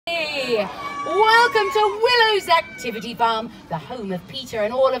Hi! Welcome to Willow's Activity Farm, the home of Peter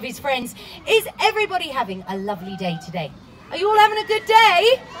and all of his friends. Is everybody having a lovely day today? Are you all having a good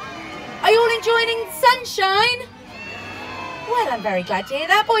day? Are you all enjoying sunshine? Well, I'm very glad to hear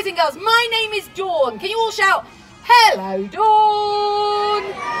that, boys and girls. My name is Dawn. Can you all shout, hello, Dawn?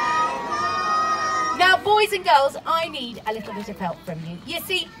 Now, boys and girls, I need a little bit of help from you. You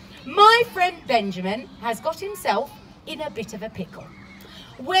see, my friend Benjamin has got himself in a bit of a pickle.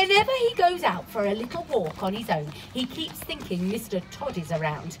 Whenever he goes out for a little walk on his own, he keeps thinking Mr. Todd is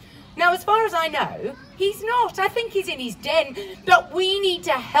around. Now, as far as I know, he's not. I think he's in his den, but we need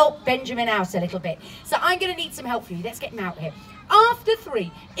to help Benjamin out a little bit. So I'm going to need some help from you. Let's get him out here. After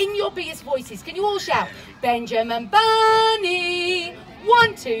three, in your biggest voices, can you all shout, Benjamin Bunny?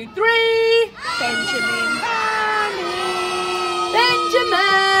 1, 2, 3. Benjamin Bunny.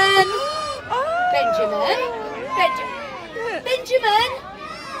 Benjamin.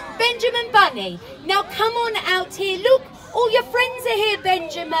 Benjamin Bunny. Now come on out here. Look, all your friends are here,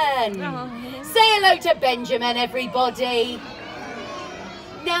 Benjamin. Oh. Say hello to Benjamin, everybody.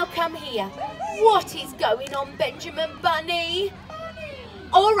 Now come here. What is going on, Benjamin Bunny?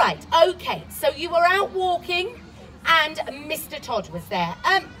 All right, okay. So you were out walking and Mr. Todd was there.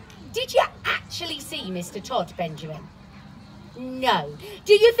 Did you actually see Mr. Todd, Benjamin? No.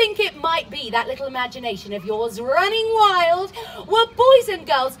 Do you think it might be that little imagination of yours running wild? Well, boys and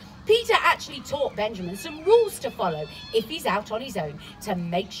girls, Peter actually taught Benjamin some rules to follow if he's out on his own to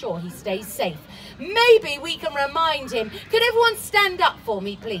make sure he stays safe. Maybe we can remind him. Could everyone stand up for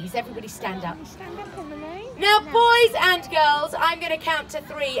me, please? Everybody stand up. Stand up, Emily. Now, boys and girls, I'm going to count to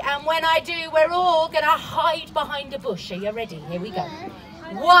 3, and when I do, we're all going to hide behind a bush. Are you ready? Here we go.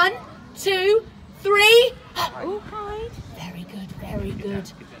 1, 2, 3. Oh, hide. Very good, very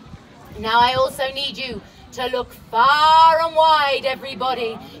good. Now, I also need you to look far and wide,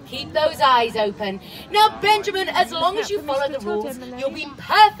 everybody. Keep those eyes open. Now, Benjamin, as long as you follow the rules, you'll be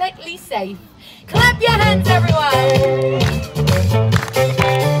perfectly safe. Clap your hands, everyone.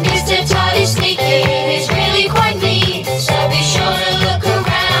 Mr. Todd is sneaky, he's really quite mean. So be sure to look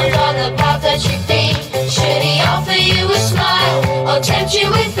around on the path that you've been. Should he offer you a smile or tempt you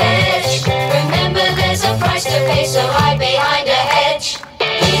with edge? Remember there's a price to pay, so hide behind a hedge.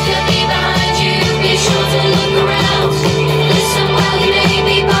 He could be behind you, be sure to look around. Listen well, he may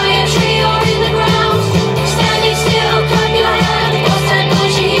be by a tree or in the ground. Standing still, clap your hand, what's that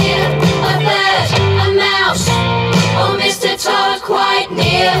noise you hear? A bird, a mouse, or Mr. Todd quite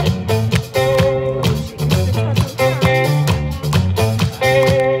near.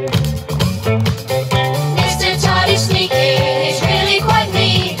 Mr. Todd is sneaky, he's really quite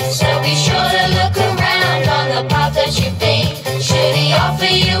mean. So be sure to look around on the path that you've been. Should he offer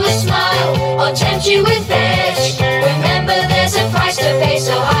you a smile or tempt you with edge? Remember there's a price to pay,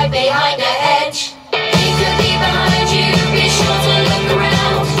 so hide behind a hedge. He could be behind you, be sure to look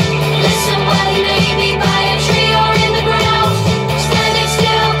around. Listen well, he may be by a tree or in the ground. Standing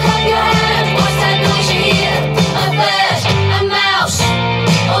still, clap your hand, what's that noise you hear? A bird, a mouse,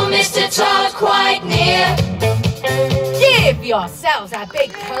 or Mr. Todd quite near. Give yourselves a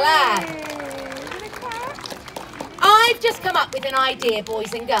big clap. I've just come up with an idea,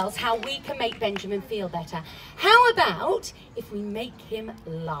 boys and girls, how we can make Benjamin feel better. How about if we make him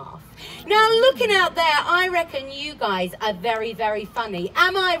laugh? Now, looking out there, I reckon you guys are very, very funny.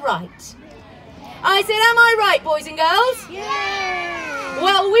 Am I right? I said, am I right, boys and girls? Yeah.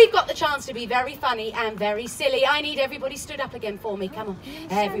 Well, we've got the chance to be very funny and very silly. I need everybody stood up again for me. Come on,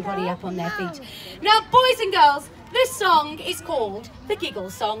 everybody up on their feet. Now, boys and girls, this song is called the Giggle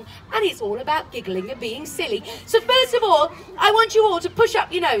Song, and it's all about giggling and being silly. So first of all, I want you all to push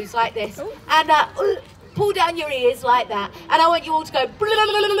up your nose like this, and pull down your ears like that, and I want you all to go.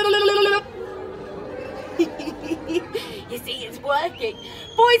 You see, it's working.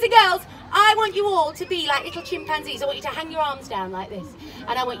 Boys and girls, I want you all to be like little chimpanzees. I want you to hang your arms down like this,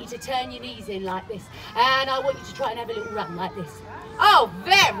 and I want you to turn your knees in like this, and I want you to try and have a little run like this. Oh,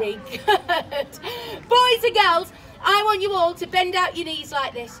 very good. Boys and girls, I want you all to bend out your knees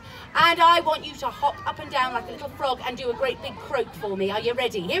like this, and I want you to hop up and down like a little frog and do a great big croak for me. Are you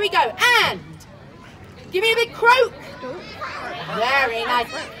ready? Here we go. And give me a big croak. Very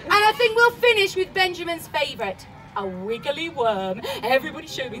nice. And I think we'll finish with Benjamin's favourite, a wiggly worm. Everybody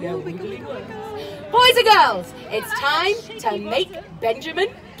show me their wiggly worms. Boys and girls, it's time to make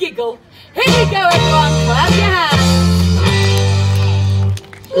Benjamin giggle. Here we go, everyone. Clap your hands.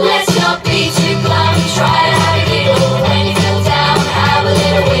 Let's not be too glum, try to have a giggle. When you feel down, have a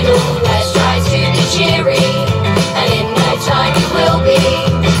little wiggle. Let's try to be cheery, and in no time you will be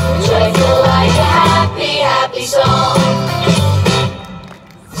joyful like a happy, happy song.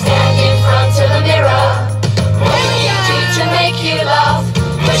 Standing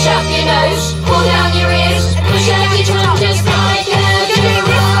shop, you